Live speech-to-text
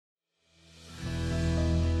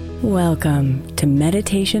Welcome to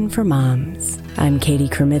Meditation for Moms. I'm Katie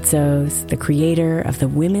Kremitzos, the creator of the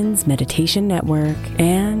Women's Meditation Network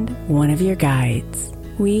and one of your guides.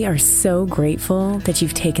 We are so grateful that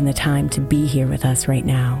you've taken the time to be here with us right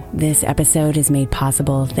now. This episode is made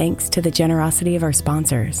possible thanks to the generosity of our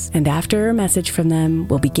sponsors. And after a message from them,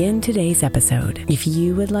 we'll begin today's episode. If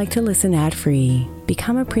you would like to listen ad-free,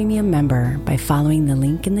 become a premium member by following the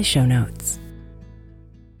link in the show notes.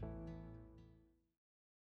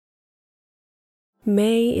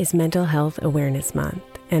 May is Mental Health Awareness Month,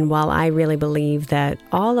 and while I really believe that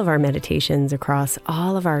all of our meditations across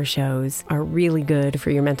all of our shows are really good for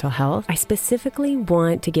your mental health, I specifically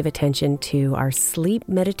want to give attention to our Sleep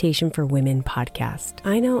Meditation for Women podcast.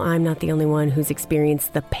 I know I'm not the only one who's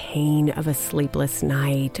experienced the pain of a sleepless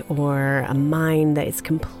night or a mind that is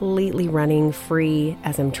completely running free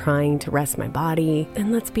as I'm trying to rest my body.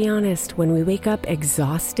 And let's be honest, when we wake up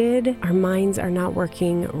exhausted, our minds are not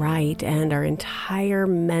working right and our entire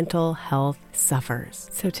mental health suffers.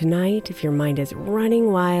 So tonight, if your mind is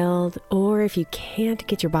running wild or if you can't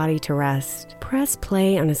get your body to rest, press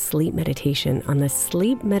play on a sleep meditation on the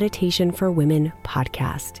Sleep Meditation for Women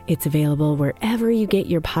podcast. It's available wherever you get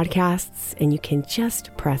your podcasts, and you can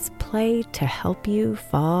just press play to help you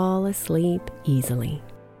fall asleep easily.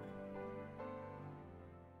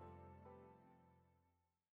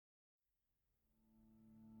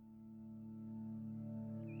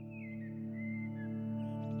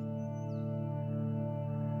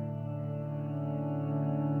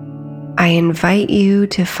 I invite you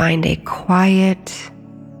to find a quiet,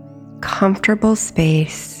 comfortable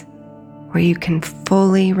space where you can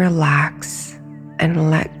fully relax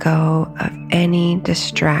and let go of any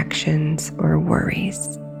distractions or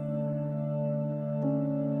worries.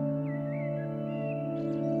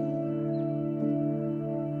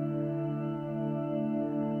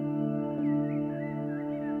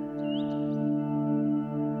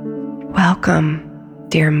 Welcome,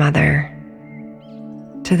 dear Mother,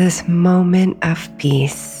 to this moment of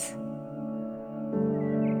peace,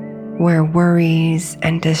 where worries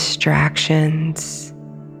and distractions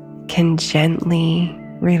can gently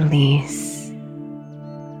release.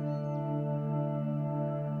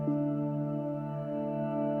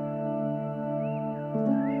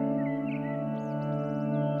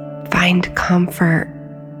 Find comfort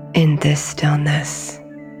in this stillness,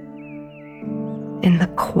 in the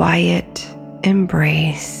quiet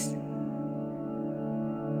embrace,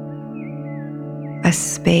 a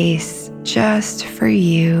space just for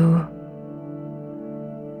you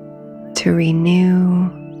to renew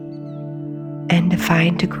and to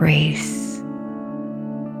find grace.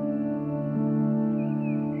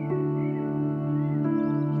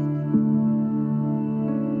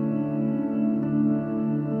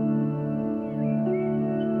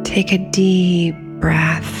 Take a deep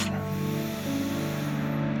breath.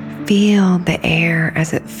 Feel the air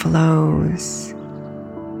as it flows.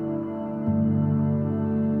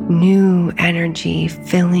 New energy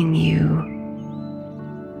filling you,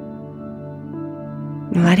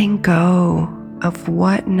 letting go of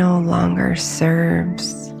what no longer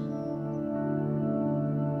serves.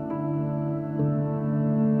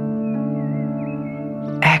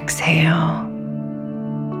 Exhale,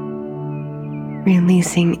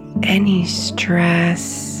 releasing any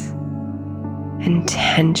stress and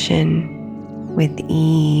tension with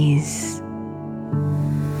ease.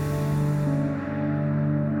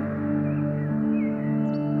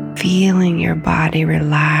 Feeling your body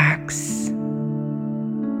relax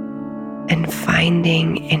and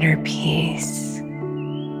finding inner peace.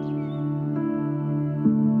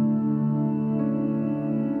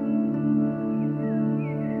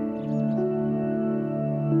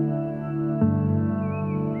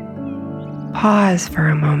 Pause for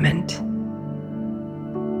a moment.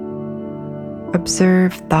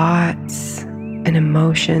 Observe thoughts and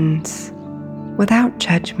emotions without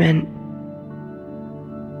judgment.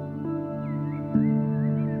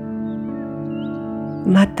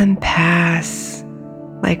 Let them pass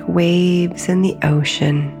like waves in the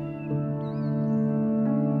ocean.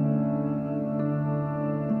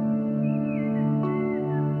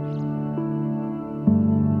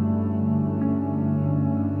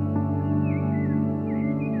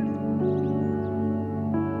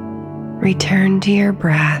 Return to your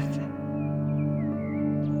breath.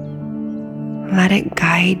 Let it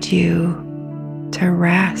guide you to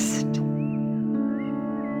rest.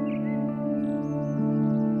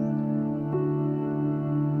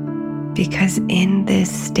 Because in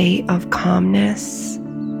this state of calmness,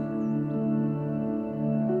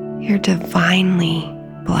 you're divinely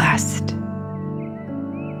blessed.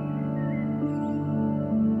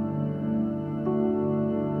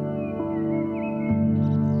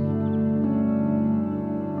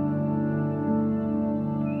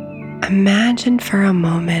 Imagine for a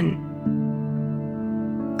moment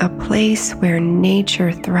a place where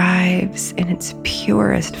nature thrives in its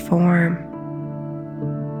purest form.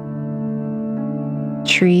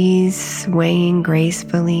 Trees swaying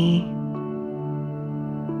gracefully,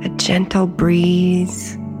 a gentle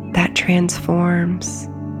breeze that transforms.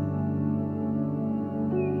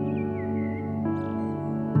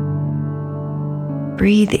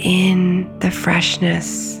 Breathe in the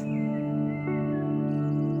freshness.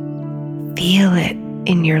 Feel it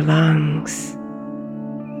in your lungs.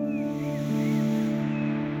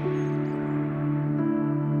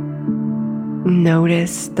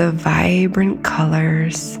 Notice the vibrant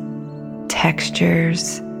colors,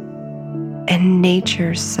 textures, and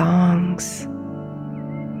nature's songs.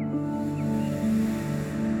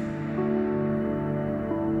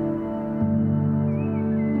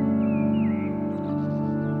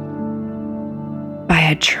 By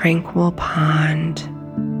a tranquil pond,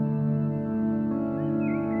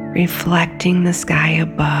 reflecting the sky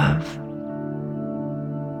above,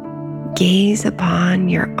 gaze upon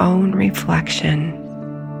your own reflection,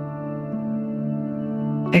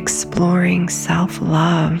 exploring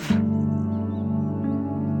self-love.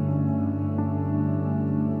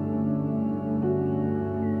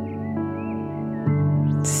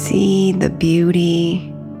 See the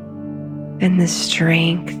beauty and the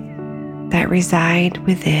strength that reside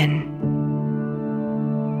within.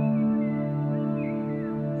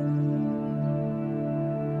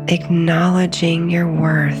 Acknowledging your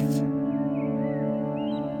worth,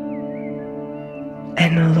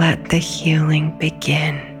 and let the healing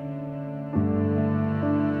begin.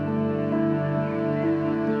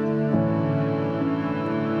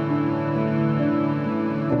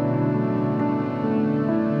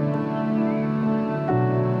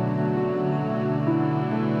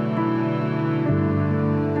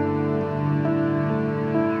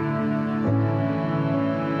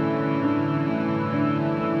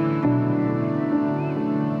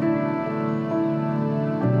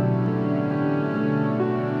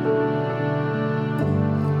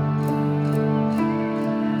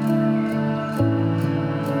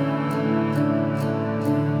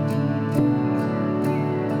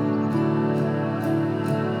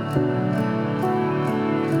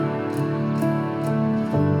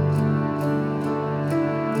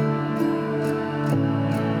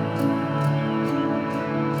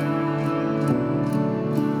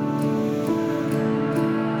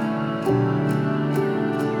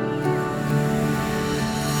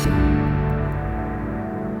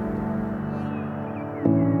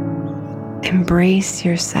 Embrace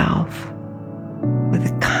yourself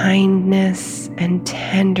with kindness and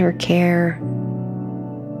tender care,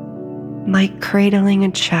 like cradling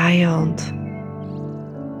a child,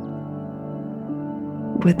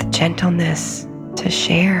 with gentleness to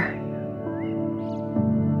share.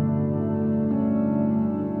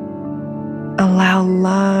 Allow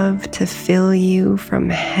love to fill you from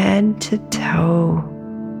head to toe.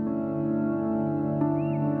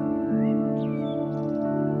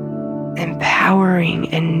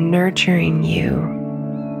 Empowering and nurturing you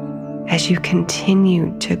as you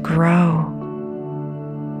continue to grow.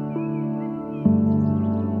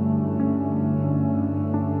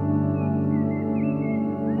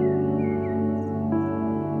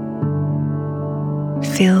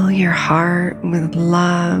 Fill your heart with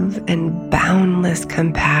love and boundless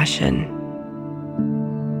compassion.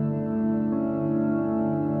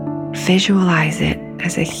 Visualize it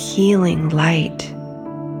as a healing light,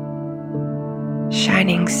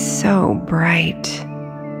 shining so bright.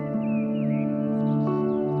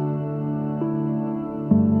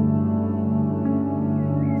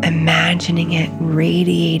 Imagining it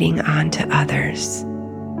radiating onto others,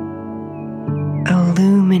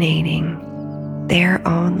 illuminating their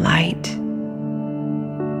own light.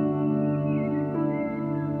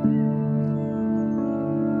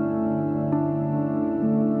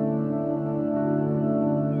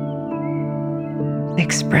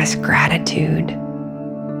 Express gratitude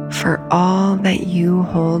for all that you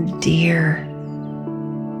hold dear: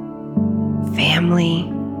 family,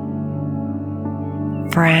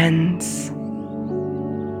 friends,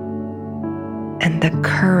 and the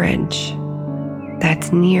courage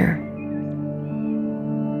that's near.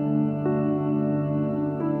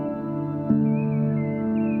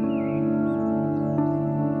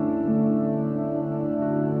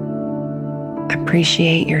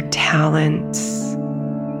 Appreciate your talents,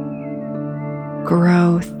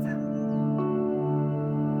 growth,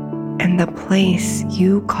 and the place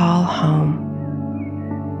you call home.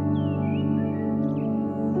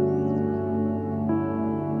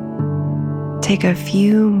 Take a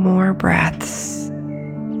few more breaths,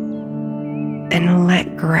 and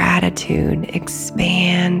let gratitude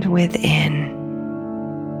expand within.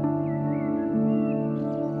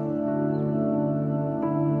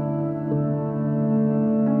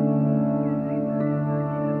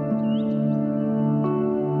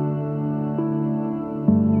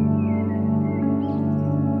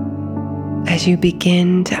 As you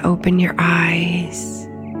begin to open your eyes,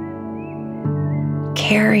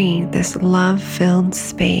 carry this love-filled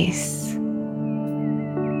space.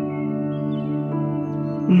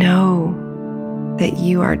 Know that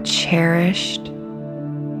you are cherished,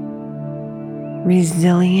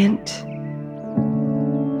 resilient,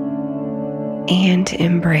 and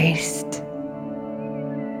embraced.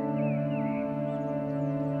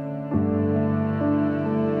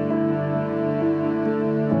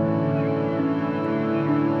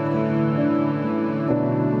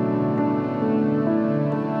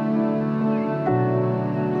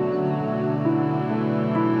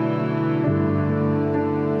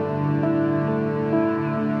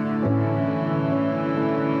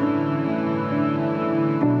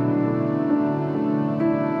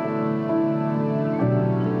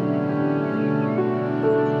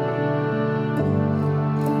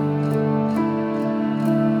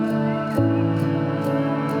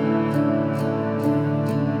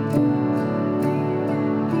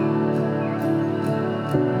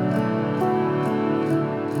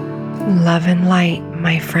 Love and light,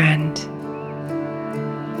 my friend.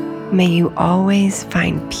 May you always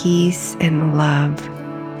find peace and love,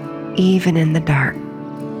 even in the dark.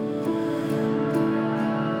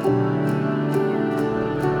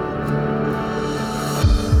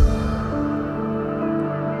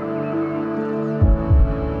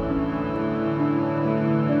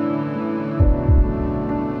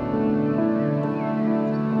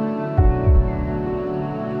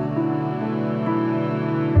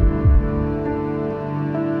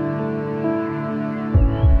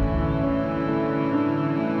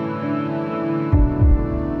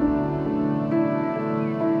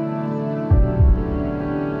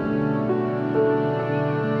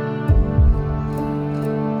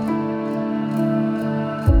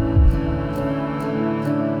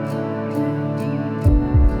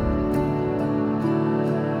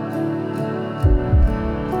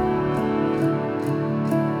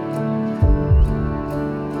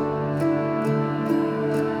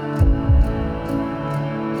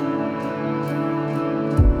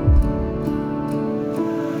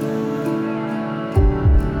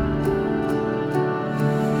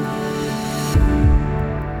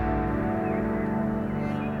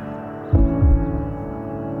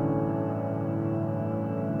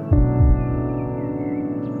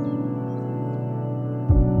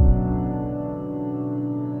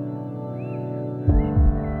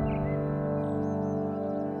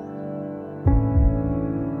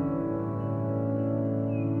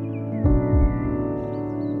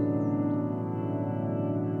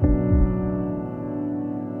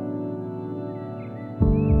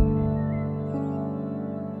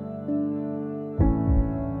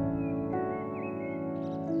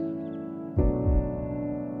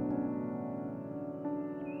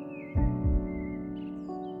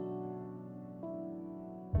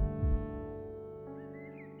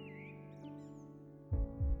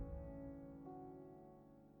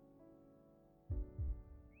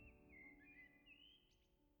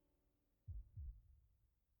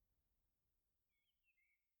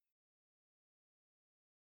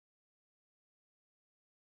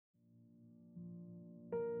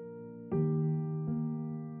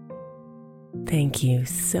 Thank you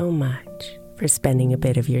so much for spending a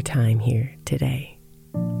bit of your time here today.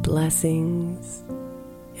 Blessings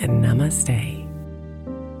and namaste.